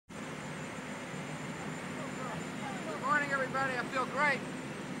everybody. I feel great.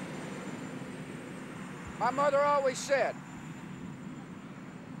 My mother always said,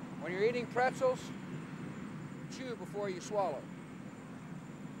 when you're eating pretzels, chew before you swallow.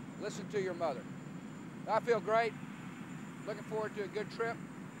 Listen to your mother. I feel great. Looking forward to a good trip.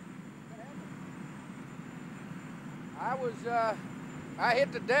 I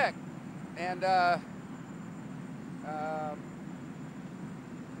hit the deck and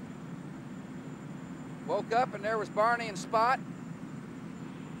woke up and there was Barney and Spot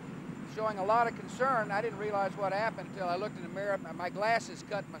showing a lot of concern. I didn't realize what happened until I looked in the mirror. My glasses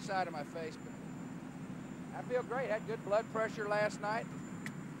cut my side of my face, but I feel great. Had good blood pressure last night.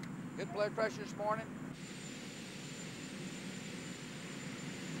 Good blood pressure this morning.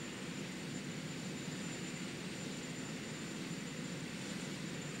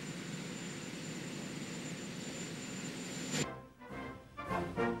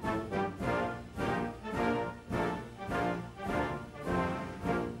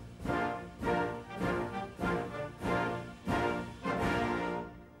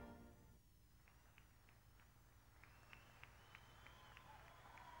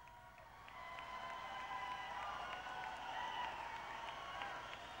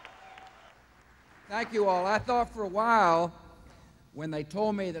 Thank you all. I thought for a while, when they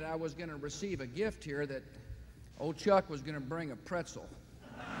told me that I was going to receive a gift here, that old Chuck was going to bring a pretzel.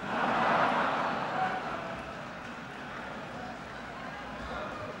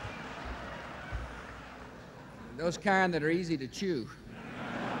 Those kind that are easy to chew.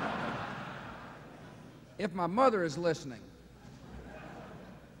 If my mother is listening,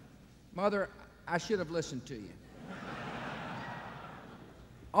 Mother, I should have listened to you.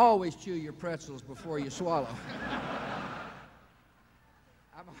 Always chew your pretzels before you swallow.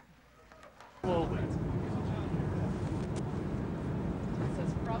 Slowly.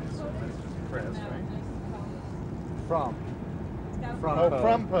 From.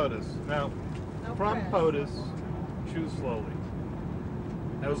 From POTUS. Now, from POTUS, chew slowly.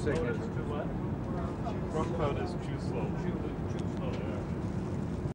 No signature. From POTUS, chew slowly.